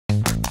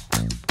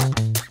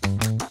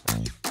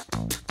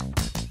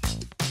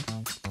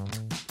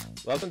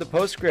Welcome to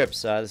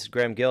Postscripts. This is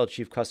Graham Gill,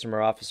 Chief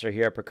Customer Officer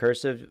here at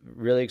Precursive.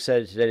 Really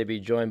excited today to be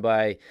joined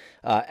by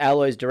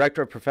Alloy's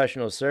Director of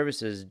Professional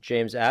Services,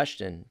 James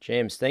Ashton.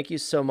 James, thank you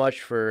so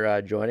much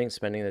for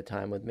spending the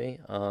time with me.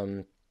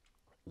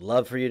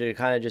 Love for you to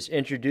kind of just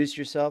introduce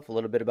yourself, a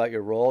little bit about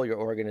your role, your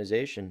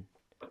organization.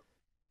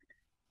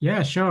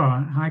 Yeah, sure.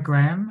 Hi,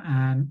 Graham,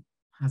 and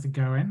how's it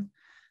going?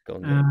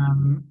 Going good.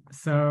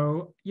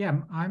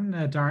 I'm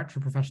the Director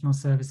of Professional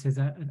Services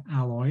at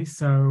Alloy.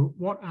 So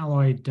what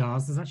Alloy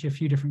does, there's actually a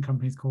few different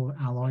companies called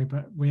Alloy,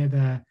 but we're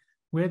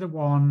the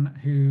one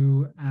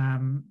who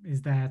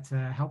is there to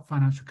help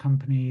financial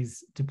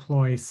companies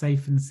deploy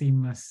safe and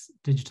seamless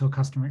digital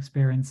customer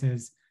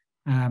experiences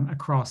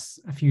across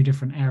a few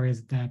different areas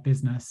of their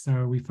business.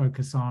 So we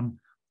focus on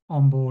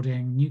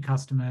onboarding new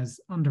customers,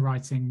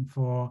 underwriting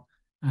for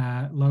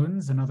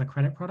loans and other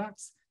credit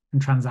products,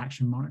 and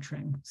transaction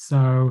monitoring.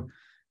 So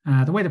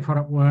the way the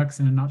product works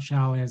in a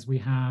nutshell is we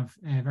have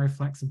a very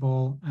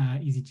flexible,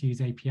 easy to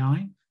use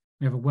API.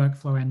 We have a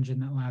workflow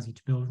engine that allows you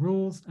to build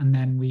rules, and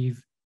then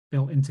we've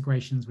built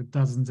integrations with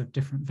dozens of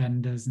different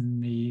vendors in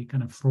the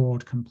kind of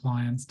fraud,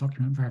 compliance,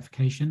 document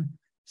verification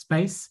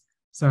space.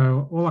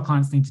 So all our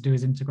clients need to do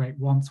is integrate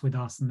once with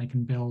us, and they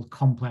can build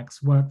complex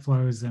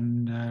workflows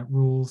and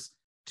rules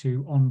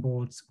to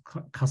onboard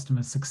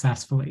customers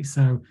successfully.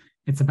 So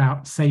it's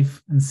about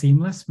safe and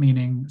seamless,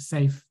 meaning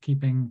safe,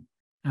 keeping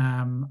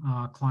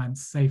our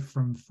clients safe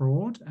from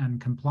fraud and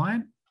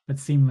compliant, but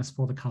seamless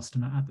for the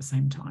customer at the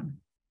same time.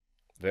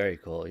 Very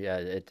cool. Yeah,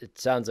 it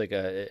sounds like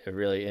a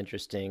really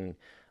interesting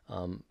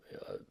um,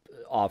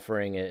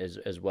 offering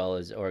as well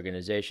as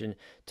organization.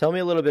 Tell me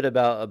a little bit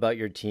about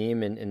your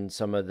team and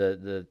some of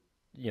the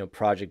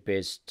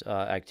project-based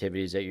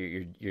activities that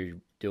you're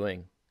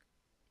doing.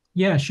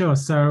 Yeah, sure.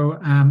 So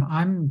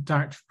I'm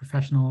Director of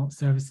Professional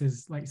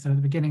Services, like you said at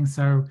the beginning.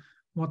 So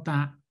what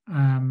that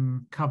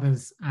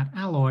covers at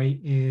Alloy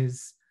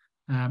is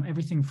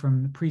everything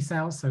from the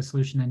pre-sales, so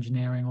solution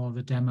engineering, all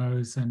the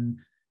demos and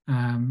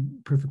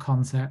proof of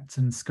concepts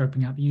and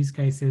scoping out the use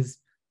cases,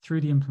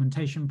 through the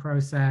implementation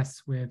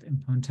process with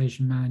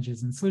implementation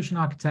managers and solution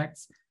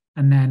architects,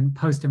 and then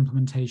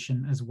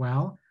post-implementation as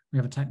well. We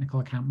have a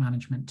technical account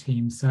management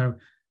team. So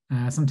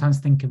sometimes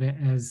think of it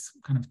as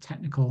kind of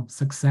technical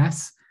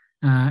success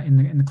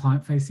in the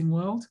client-facing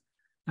world.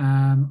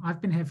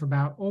 I've been here for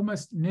about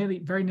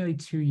very nearly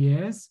 2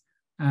 years.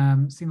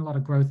 Seen a lot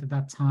of growth at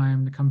that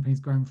time. The company's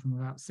grown from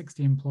about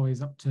 60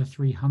 employees up to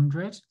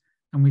 300,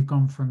 and we've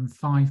gone from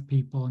 5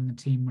 people in the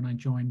team when I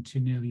joined to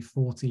nearly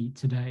 40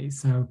 today.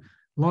 So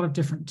a lot of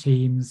different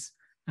teams,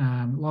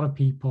 a lot of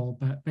people,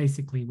 but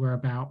basically we're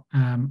about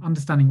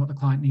understanding what the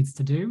client needs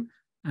to do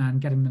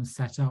and getting them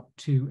set up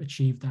to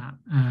achieve that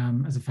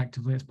as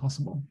effectively as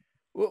possible.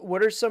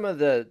 What are some of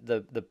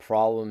the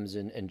problems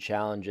and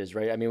challenges,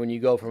 right? I mean, when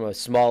you go from a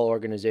small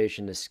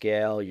organization to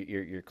scale,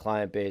 your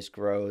client base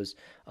grows.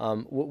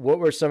 What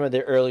were some of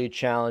the early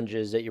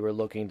challenges that you were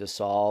looking to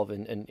solve,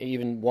 and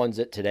even ones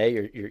that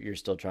today you're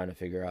still trying to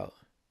figure out?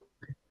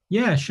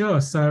 Yeah,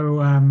 sure. So,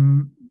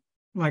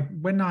 like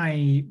when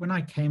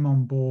I came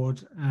on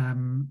board,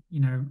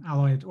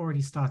 Alloy had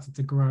already started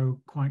to grow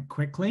quite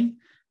quickly.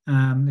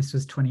 This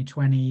was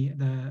 2020.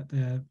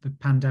 The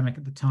pandemic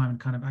at the time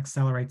kind of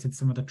accelerated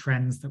some of the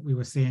trends that we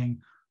were seeing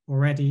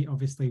already.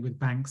 Obviously, with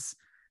banks,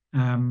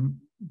 a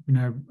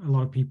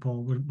lot of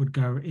people would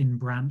go in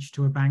branch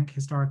to a bank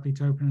historically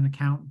to open an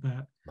account,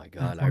 but My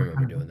God, it's I one of remember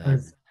kind of doing that.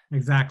 those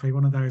exactly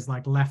one of those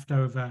like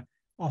leftover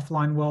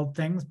offline world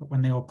things. But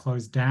when they all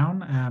closed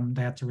down,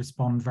 they had to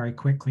respond very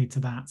quickly to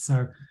that.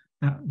 So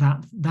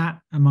that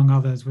among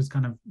others was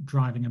kind of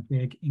driving a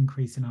big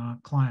increase in our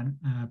client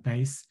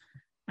base.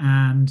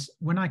 And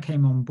when I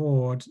came on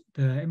board,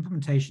 the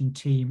implementation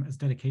team as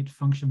dedicated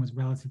function was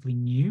relatively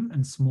new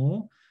and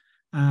small.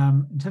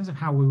 In terms of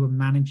how we were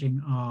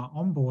managing our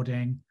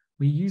onboarding,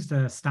 we used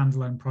a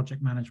standalone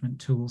project management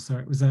tool. So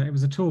it was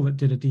a tool that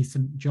did a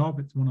decent job.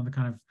 It's one of the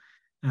kind of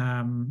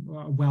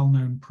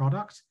well-known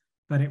product,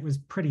 but it was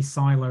pretty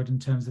siloed in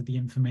terms of the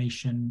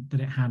information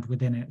that it had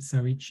within it.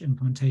 So each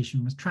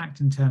implementation was tracked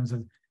in terms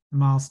of the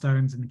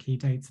milestones and the key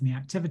dates and the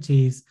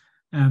activities.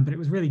 But it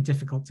was really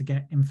difficult to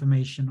get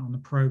information on the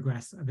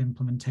progress of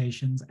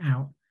implementations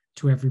out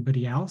to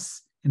everybody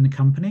else in the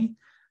company.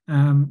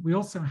 We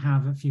also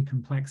have a few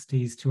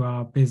complexities to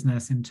our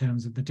business in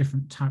terms of the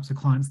different types of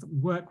clients that we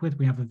work with.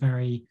 We have a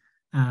very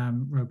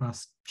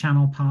robust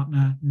channel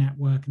partner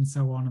network and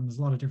so on. And there's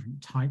a lot of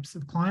different types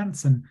of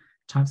clients and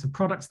types of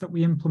products that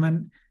we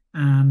implement.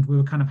 And we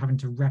were kind of having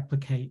to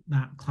replicate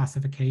that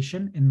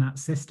classification in that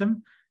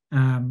system,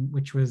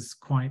 which was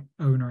quite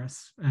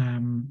onerous.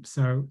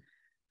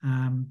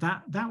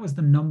 That was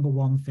the number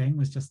one thing,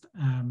 was just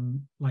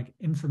like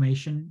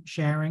information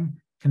sharing,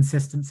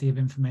 consistency of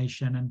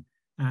information, and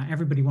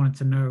everybody wanted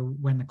to know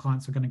when the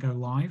clients were going to go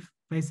live,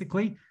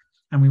 basically,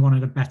 and we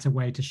wanted a better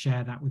way to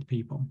share that with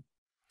people.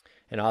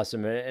 And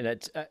awesome. And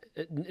it's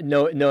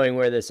knowing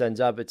where this ends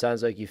up, it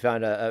sounds like you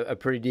found a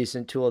pretty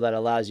decent tool that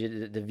allows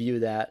you to view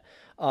that.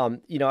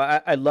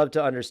 I'd love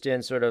to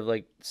understand sort of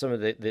like some of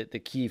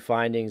the key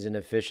findings and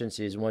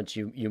efficiencies once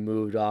you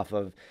moved off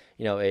of,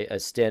 a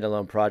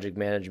standalone project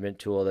management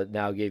tool that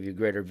now gave you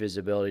greater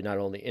visibility, not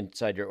only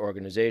inside your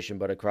organization,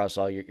 but across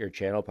all your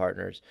channel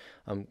partners.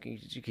 Can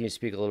you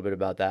speak a little bit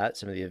about that,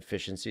 some of the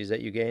efficiencies that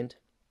you gained?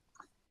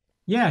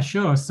 Yeah,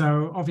 sure.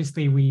 So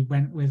obviously we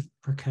went with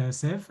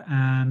Precursive,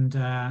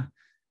 and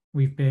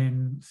we've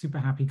been super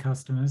happy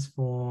customers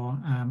for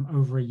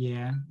over a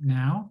year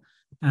now.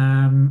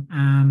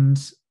 And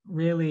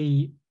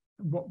really,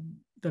 what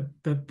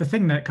the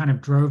thing that kind of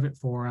drove it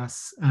for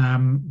us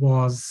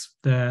was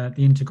the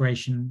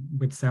integration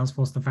with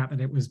Salesforce, the fact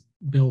that it was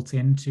built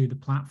into the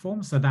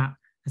platform. So that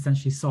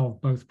essentially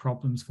solved both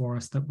problems for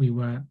us that we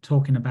were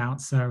talking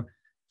about. So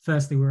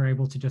firstly, we were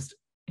able to just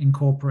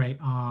incorporate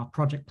our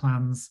project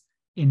plans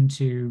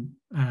into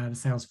the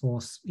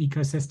Salesforce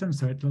ecosystem.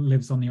 So it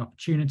lives on the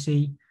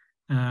opportunity.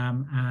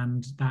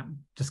 And that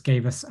just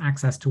gave us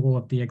access to all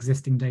of the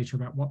existing data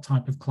about what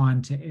type of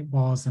client it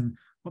was and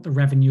what the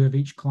revenue of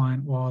each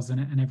client was,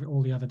 and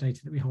all the other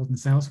data that we hold in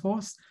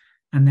Salesforce.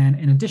 And then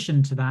in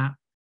addition to that,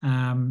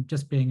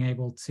 just being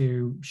able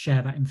to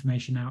share that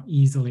information out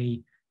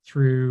easily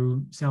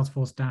through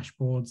Salesforce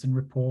dashboards and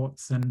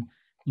reports. And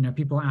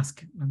people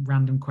ask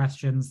random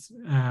questions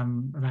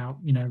about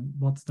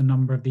what's the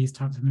number of these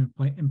types of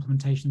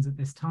implementations at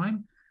this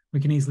time. We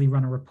can easily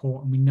run a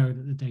report, and we know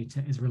that the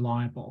data is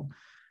reliable.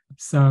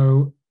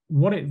 So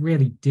what it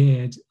really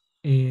did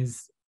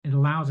is it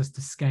allowed us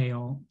to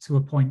scale to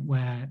a point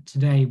where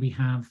today we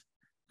have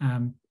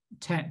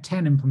 10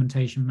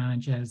 implementation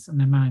managers, and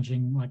they're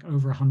managing like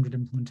over 100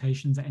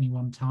 implementations at any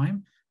one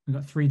time. We've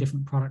got 3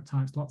 different product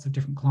types, lots of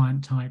different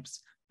client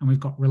types, and we've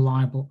got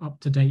reliable,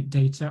 up-to-date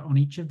data on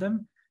each of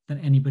them that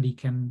anybody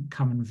can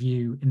come and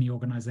view in the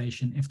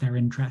organization if they're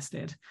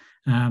interested.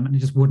 And it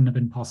just wouldn't have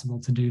been possible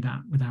to do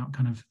that without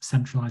kind of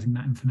centralizing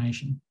that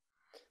information.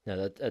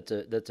 No,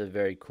 that's a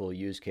very cool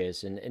use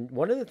case. And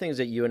one of the things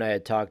that you and I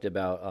had talked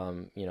about,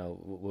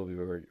 when we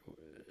were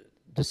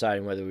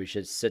deciding whether we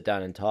should sit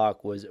down and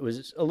talk was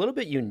a little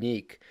bit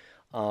unique.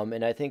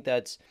 And I think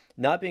that's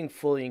not being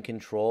fully in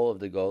control of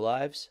the go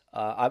lives.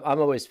 I'm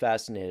always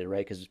fascinated,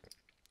 right? Because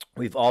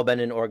we've all been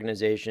in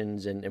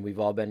organizations, and we've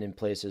all been in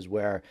places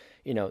where,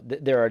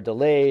 there are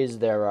delays,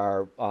 there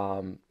are,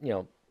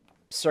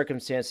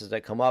 circumstances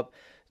that come up.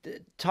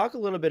 Talk a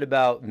little bit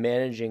about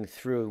managing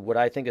through what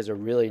I think is a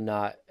really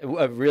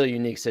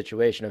unique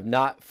situation of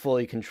not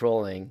fully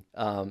controlling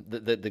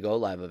the go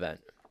live event.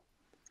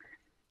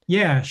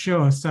 Yeah,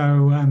 sure.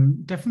 So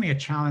definitely a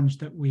challenge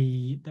that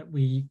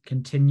we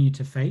continue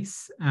to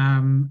face,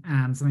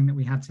 and something that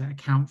we had to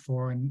account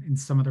for in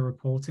some of the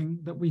reporting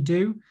that we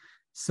do.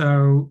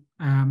 So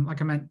like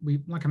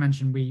I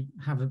mentioned, we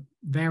have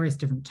various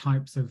different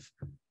types of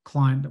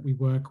client that we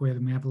work with,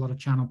 and we have a lot of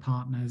channel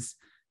partners.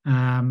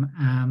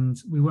 And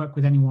we work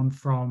with anyone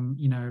from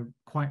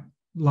quite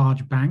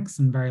large banks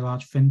and very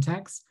large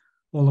fintechs,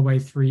 all the way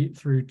through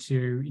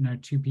to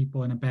 2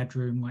 people in a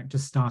bedroom, like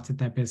just started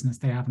their business,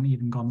 they haven't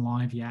even gone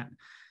live yet.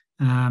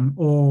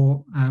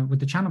 Or with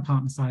the channel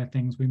partner side of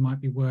things, we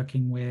might be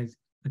working with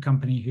a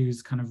company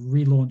who's kind of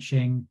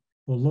relaunching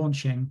or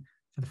launching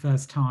for the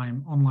first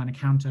time online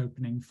account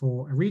opening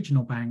for a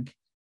regional bank,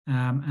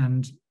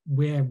 and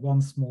we're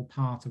one small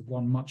part of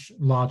one much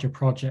larger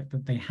project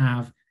that they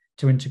have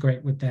to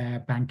integrate with their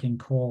banking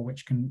core,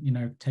 which can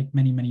take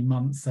many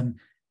months and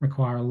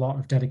require a lot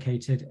of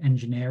dedicated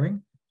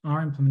engineering.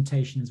 Our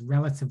implementation is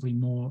relatively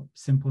more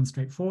simple and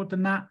straightforward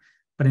than that,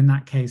 but in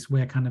that case,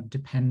 we're kind of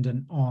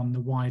dependent on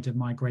the wider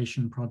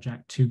migration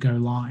project to go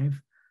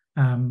live.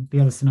 The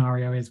other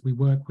scenario is we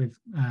work with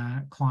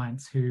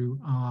clients who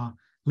are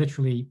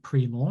literally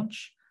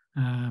pre-launch,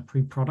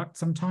 pre-product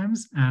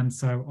sometimes, and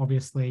so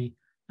obviously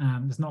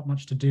there's not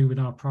much to do with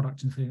our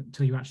product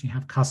until you actually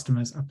have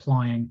customers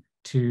applying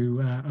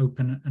to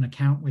open an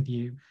account with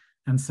you.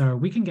 And so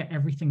we can get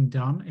everything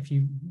done. If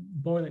you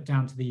boil it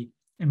down to the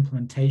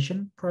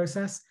implementation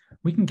process,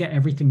 we can get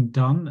everything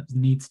done that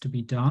needs to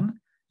be done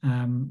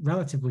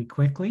relatively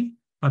quickly.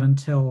 But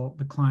until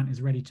the client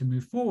is ready to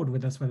move forward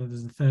with us, whether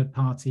there's a third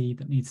party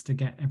that needs to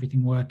get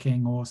everything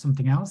working or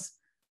something else,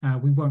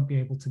 we won't be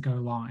able to go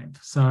live.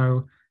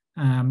 So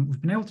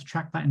we've been able to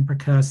track that in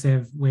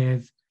Precursive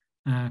with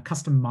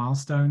custom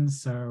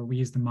milestones. So we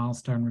use the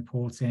milestone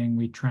reporting.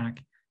 We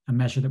track a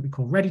measure that we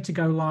call ready to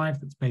go live.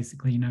 That's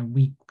basically,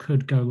 we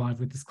could go live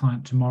with this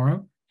client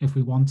tomorrow if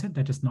we wanted.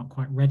 They're just not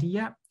quite ready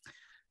yet.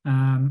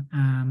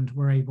 And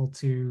we're able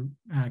to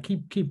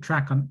keep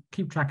track of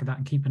that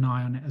and keep an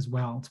eye on it as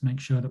well to make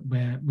sure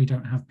that we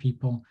don't have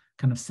people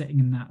kind of sitting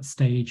in that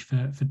stage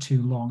for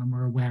too long, and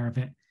we're aware of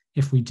it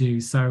if we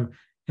do. So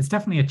it's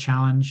definitely a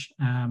challenge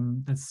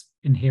that's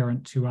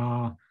inherent to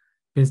our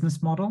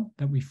business model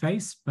that we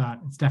face, but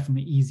it's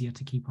definitely easier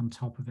to keep on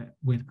top of it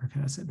with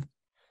Precursive.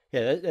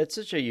 Yeah, that's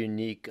such a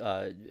unique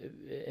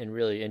and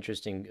really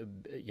interesting,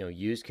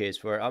 use case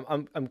for it.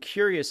 I'm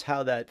curious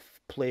how that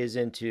plays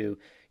into,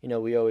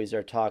 we always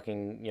are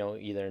talking,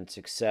 either in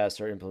success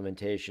or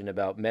implementation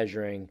about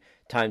measuring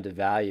time to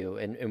value,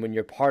 and when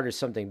you're part of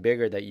something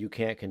bigger that you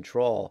can't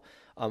control,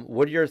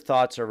 what are your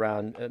thoughts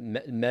around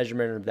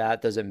measurement of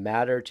that? Does it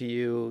matter to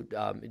you?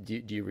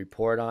 Do you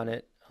report on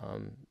it?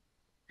 Thoughts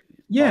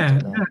Yeah,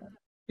 on that?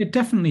 it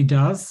definitely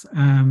does.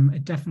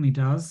 It definitely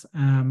does.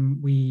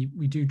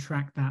 We do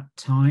track that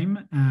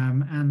time,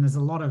 and there's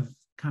a lot of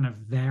kind of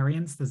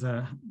variance. There's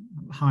a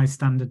high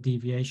standard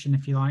deviation,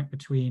 if you like,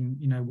 between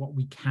what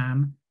we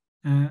can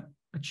uh,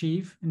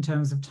 achieve in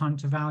terms of time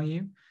to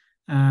value,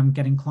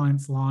 getting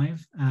clients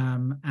live,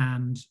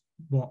 and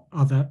what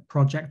other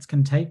projects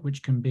can take,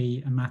 which can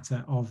be a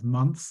matter of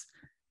months.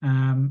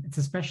 It's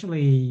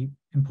especially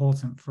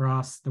important for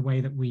us the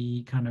way that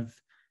we kind of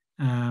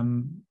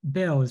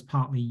bill is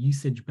partly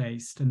usage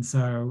based, and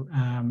so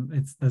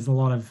there's a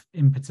lot of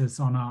impetus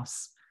on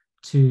us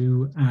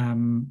to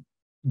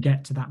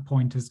get to that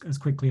point as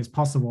quickly as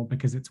possible,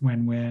 because it's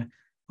when we're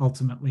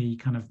ultimately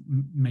kind of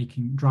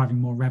driving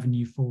more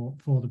revenue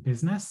for the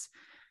business.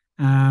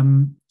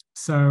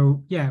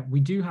 So yeah,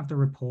 we do have the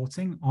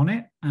reporting on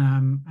it.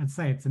 I'd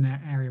say it's an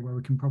area where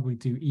we can probably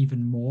do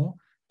even more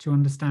to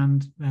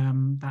understand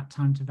that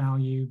time to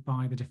value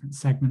by the different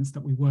segments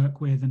that we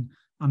work with, and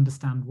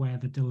understand where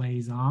the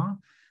delays are,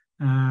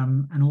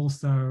 and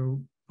also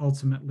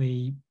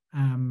ultimately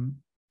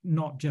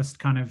not just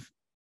kind of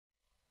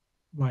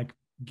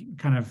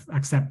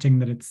accepting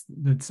that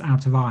that's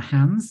out of our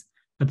hands,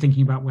 but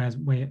thinking about ways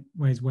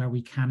where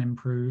we can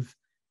improve.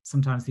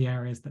 Sometimes the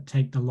areas that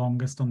take the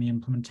longest on the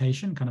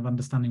implementation, kind of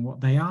understanding what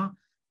they are,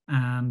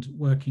 and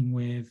working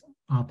with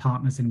our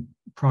partners in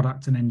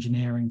product and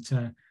engineering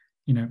to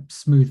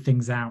smooth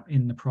things out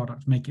in the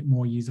product, make it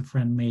more user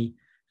friendly,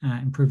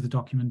 improve the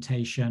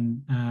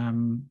documentation,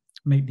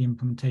 make the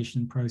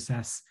implementation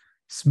process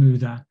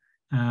smoother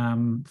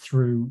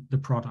through the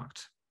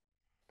product.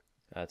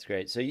 That's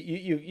great. So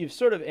you've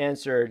sort of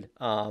answered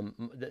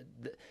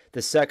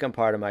the second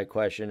part of my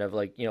question of,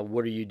 like,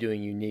 what are you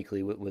doing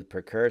uniquely with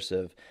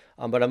Precursive?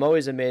 But I'm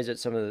always amazed at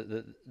some of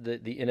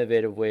the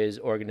innovative ways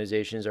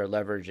organizations are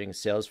leveraging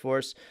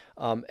Salesforce.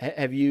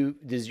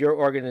 Does your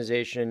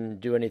organization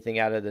do anything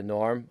out of the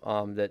norm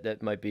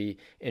that might be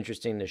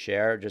interesting to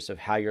share, just of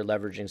how you're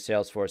leveraging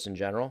Salesforce in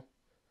general?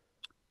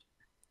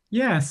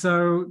 Yeah,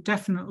 so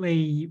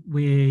definitely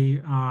we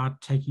are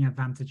taking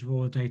advantage of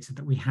all the data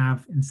that we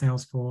have in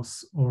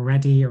Salesforce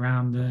already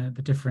around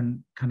the different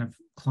kind of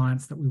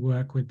clients that we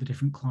work with, the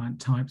different client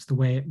types, the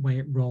way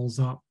it rolls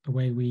up, the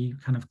way we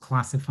kind of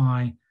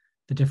classify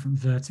the different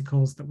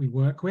verticals that we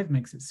work with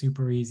makes it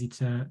super easy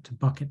to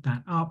bucket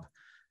that up.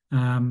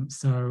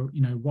 So,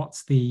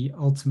 what's the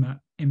ultimate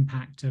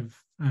impact of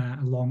a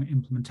long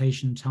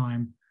implementation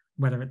time,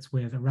 whether it's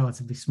with a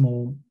relatively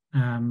small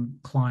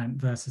client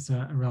versus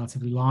a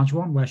relatively large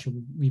one? Where should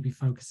we be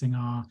focusing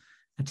our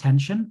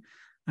attention?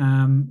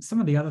 Some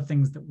of the other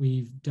things that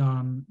we've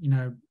done,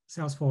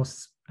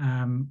 Salesforce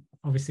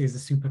obviously is a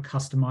super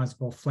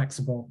customizable,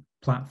 flexible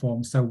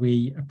platform, so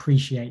we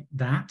appreciate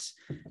that.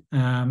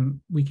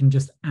 We can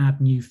just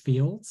add new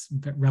fields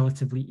but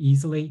relatively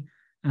easily.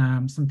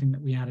 Something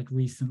that we added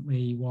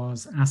recently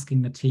was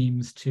asking the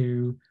teams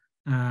to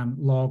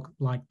log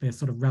like the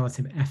sort of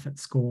relative effort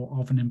score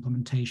of an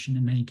implementation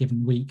in any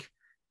given week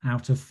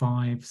out of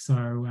 5.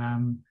 So,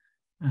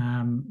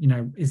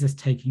 is this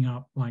taking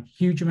up like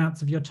huge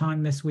amounts of your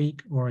time this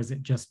week, or is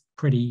it just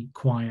pretty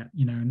quiet?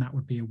 And that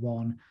would be a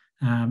 1,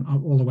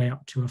 all the way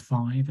up to a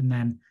 5. And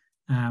then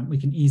we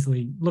can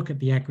easily look at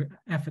the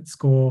effort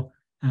score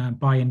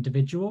by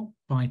individual,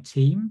 by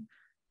team,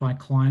 by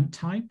client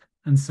type,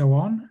 and so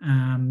on.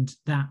 And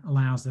that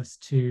allows us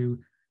to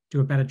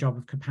do a better job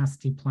of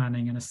capacity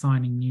planning and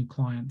assigning new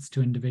clients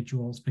to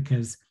individuals,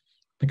 because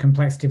the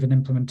complexity of an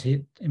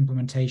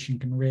implementation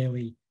can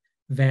really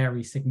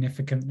vary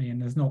significantly,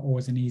 and there's not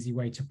always an easy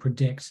way to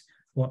predict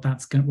what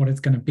it's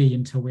going to be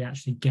until we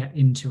actually get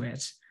into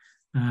it.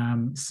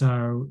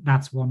 So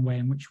that's one way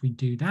in which we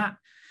do that.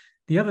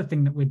 The other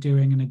thing that we're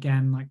doing, and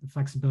again, like the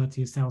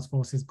flexibility of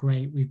Salesforce is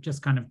great, we've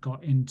just kind of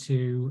got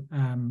into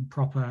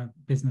proper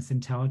business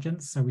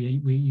intelligence. So we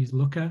use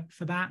Looker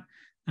for that.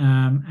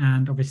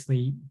 And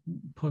obviously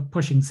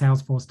pushing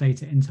Salesforce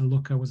data into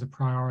Looker was a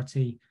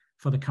priority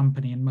for the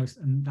company,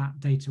 and that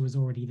data was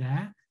already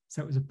there.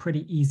 So it was a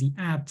pretty easy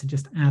add to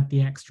just add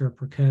the extra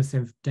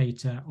Precursive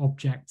data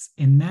objects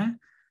in there.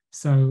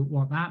 So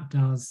what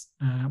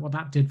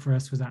that did for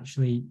us was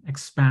actually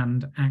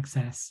expand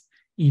access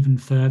even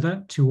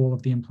further to all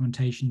of the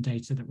implementation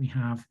data that we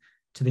have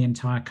to the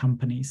entire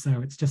company. So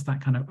it's just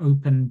that kind of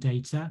open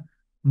data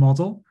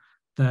model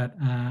that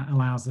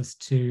allows us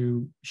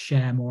to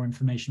share more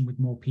information with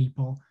more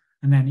people,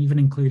 and then even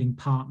including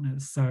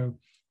partners. So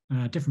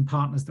different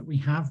partners that we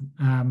have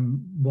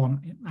want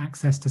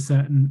access to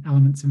certain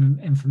elements of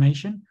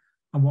information,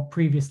 and what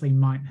previously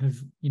might have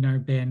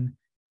been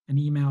an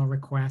email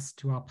request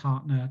to our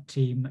partner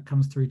team that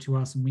comes through to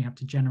us, and we have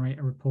to generate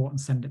a report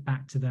and send it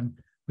back to them.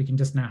 we can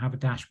just now have a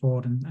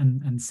dashboard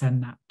and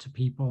send that to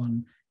people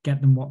and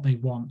get them what they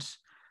want.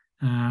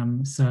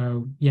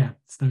 So yeah,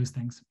 it's those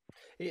things.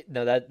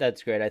 No,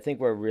 that's great. I think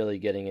we're really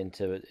getting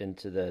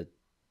into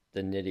the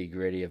nitty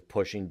gritty of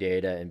pushing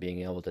data and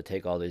being able to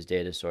take all these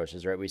data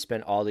sources, right? We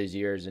spent all these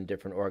years in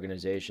different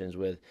organizations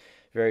with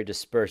very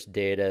dispersed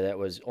data that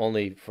was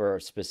only for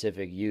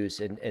specific use.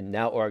 And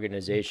now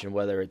organization,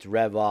 whether it's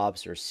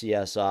RevOps or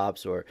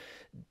CSOps or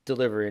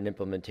delivery and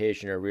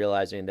implementation, are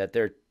realizing that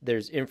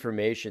there's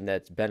information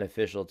that's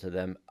beneficial to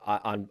them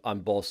on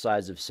both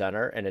sides of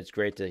center. And it's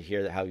great to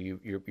hear how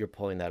you're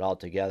pulling that all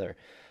together.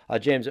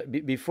 James,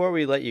 before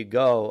we let you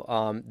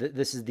go,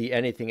 this is the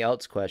anything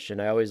else question.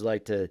 I always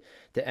like to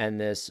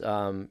end this.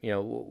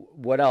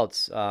 What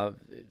else?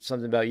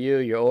 Something about you,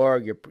 your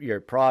org, your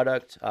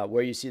product,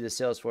 where you see the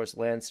Salesforce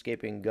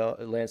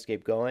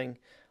landscape going.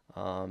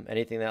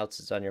 Anything else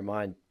that's on your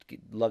mind?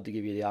 Love to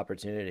give you the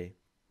opportunity.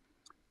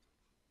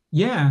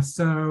 Yeah.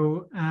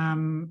 So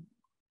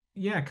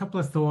yeah, a couple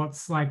of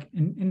thoughts. Like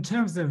in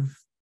terms of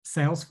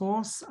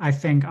Salesforce, I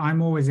think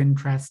I'm always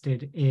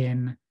interested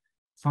in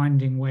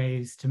finding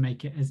ways to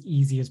make it as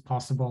easy as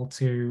possible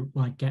to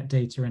like get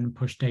data in and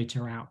push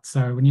data out.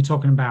 So when you're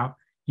talking about,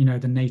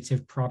 the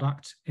native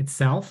product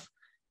itself,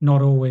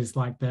 not always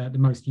like the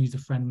most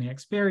user-friendly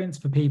experience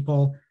for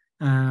people.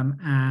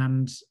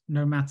 And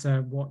no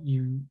matter what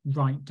you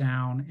write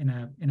down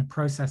in a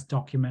process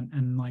document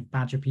and like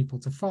badger people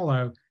to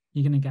follow,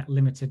 you're going to get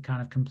limited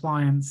kind of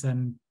compliance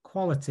and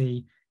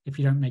quality if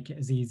you don't make it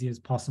as easy as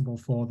possible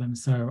for them.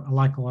 So I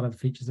like a lot of the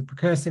features that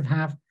Precursive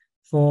have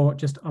for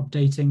just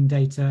updating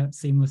data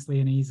seamlessly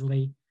and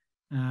easily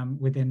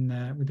within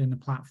the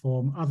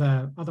platform.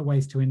 Other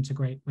ways to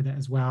integrate with it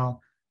as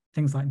well,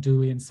 things like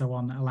Dooley and so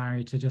on, that allow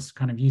you to just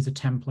kind of use a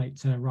template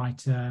to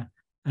write a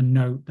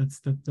note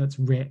that's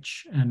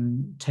rich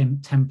and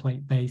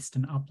template based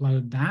and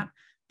upload that.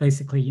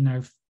 Basically,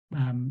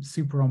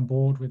 super on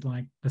board with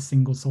like the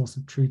single source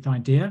of truth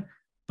idea,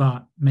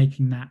 but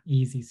making that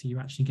easy so you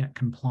actually get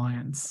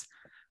compliance.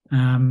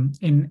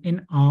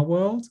 In our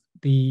world,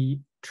 the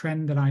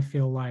trend that I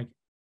feel like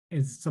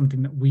is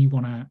something that we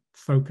want to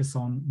focus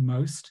on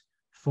most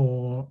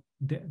for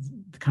the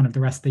kind of the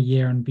rest of the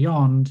year and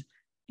beyond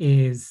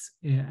is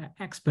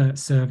expert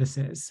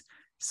services.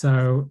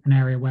 So an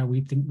area where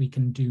we think we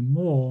can do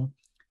more.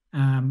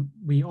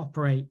 We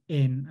operate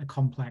in a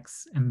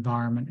complex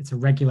environment. It's a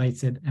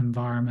regulated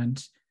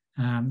environment.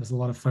 There's a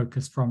lot of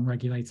focus from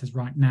regulators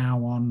right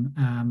now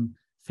on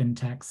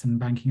fintechs and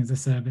banking as a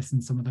service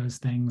and some of those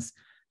things.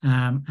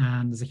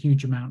 And there's a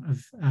huge amount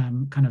of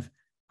kind of,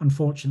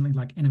 unfortunately,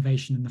 like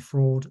innovation in the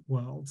fraud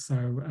world.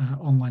 So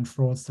online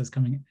fraudsters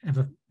coming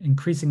ever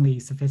increasingly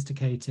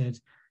sophisticated,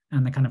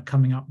 and they're kind of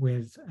coming up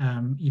with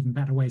even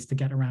better ways to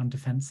get around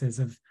defenses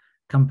of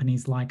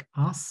companies like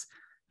us.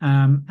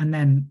 And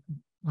then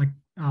like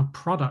our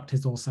product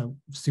is also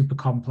super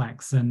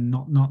complex and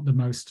not the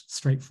most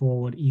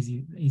straightforward,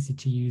 easy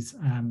to use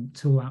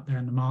tool out there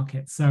in the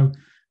market. So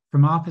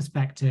from our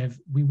perspective,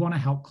 we want to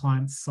help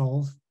clients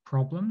solve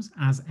problems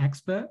as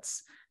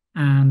experts.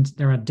 And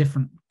there are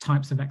different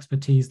types of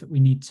expertise that we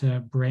need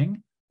to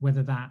bring,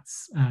 whether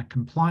that's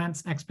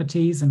compliance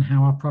expertise and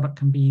how our product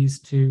can be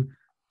used to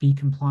be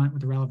compliant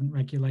with the relevant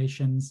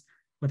regulations,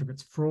 whether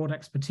it's fraud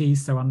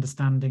expertise, so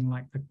understanding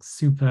like the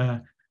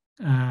super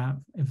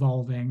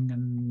evolving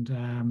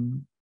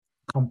and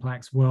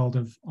complex world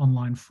of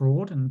online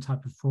fraud and the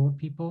type of fraud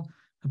people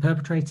are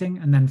perpetrating.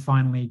 And then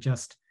finally,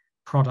 just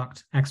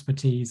product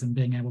expertise and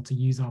being able to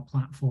use our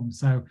platform.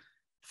 So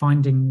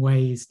finding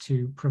ways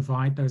to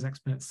provide those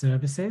expert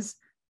services,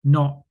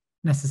 not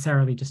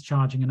necessarily just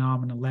charging an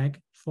arm and a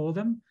leg for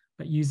them,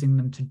 but using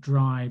them to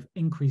drive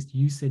increased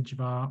usage of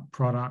our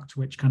product,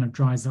 which kind of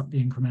drives up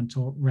the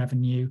incremental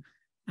revenue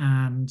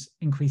and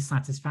increased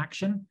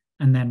satisfaction,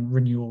 and then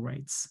renewal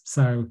rates.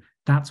 So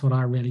that's what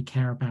I really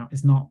care about,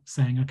 is not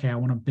saying, okay, I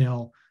want to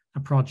bill a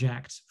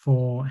project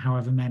for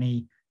however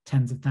many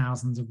tens of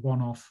thousands of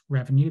one-off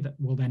revenue that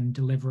will then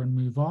deliver and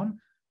move on.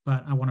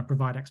 But I want to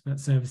provide expert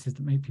services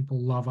that make people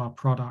love our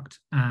product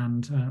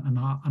and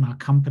our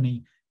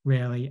company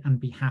really, and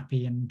be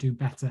happy and do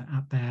better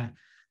at their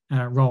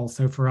role.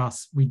 So for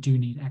us, we do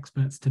need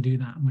experts to do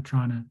that, and we're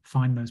trying to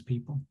find those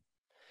people.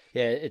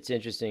 Yeah, it's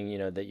interesting,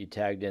 that you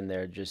tagged in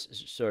there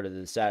just sort of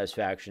the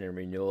satisfaction and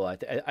renewal.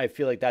 I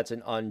feel like that's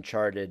an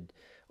uncharted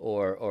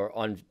or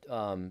uh,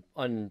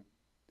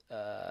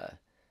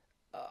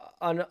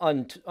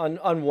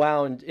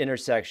 unwound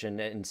intersection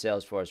in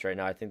Salesforce right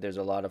now. I think there's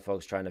a lot of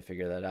folks trying to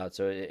figure that out.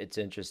 So it's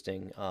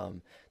interesting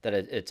that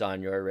it's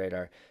on your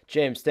radar.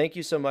 James, thank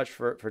you so much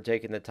for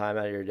taking the time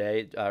out of your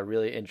day.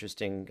 Really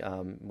interesting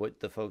what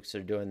the folks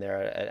are doing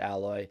there at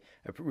Alloy.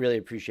 I really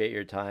appreciate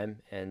your time,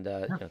 and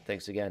Yeah.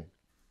 thanks again.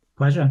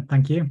 Pleasure.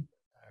 Thank you.